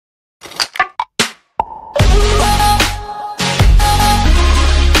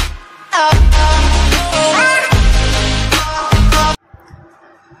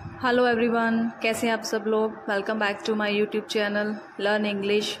Hello everyone, कैसे हैं आप सब लोग। Welcome back to my YouTube channel learn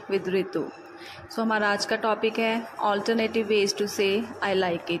English with Ritu. सो हमारा आज का टॉपिक है ऑल्टरनेटिव वेज टू से I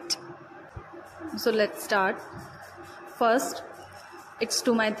like it. So let's start. First, it's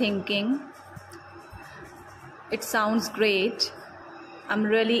to my thinking, it sounds great, I am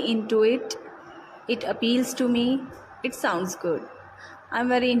really into it, it appeals to me, it sounds good, I'm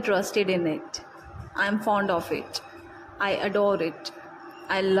very interested in it, I'm fond of it, I adore it,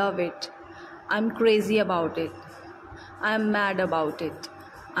 I love it, I'm crazy about it, I'm mad about it,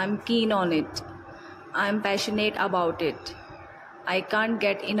 I'm keen on it, I'm passionate about it, I can't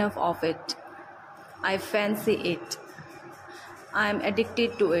get enough of it, I fancy it, I'm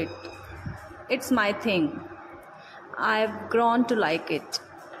addicted to it, it's my thing, I've grown to like it,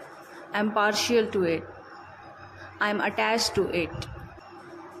 I'm partial to it, I'm attached to it.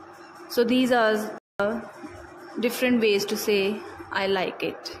 So these are the different ways to say I like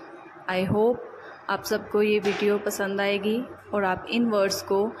it. I hope आप सबको ये video पसंद आएगी और आप इन words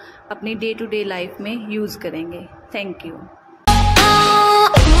को अपनी day to day life में यूज़ करेंगे। Thank you.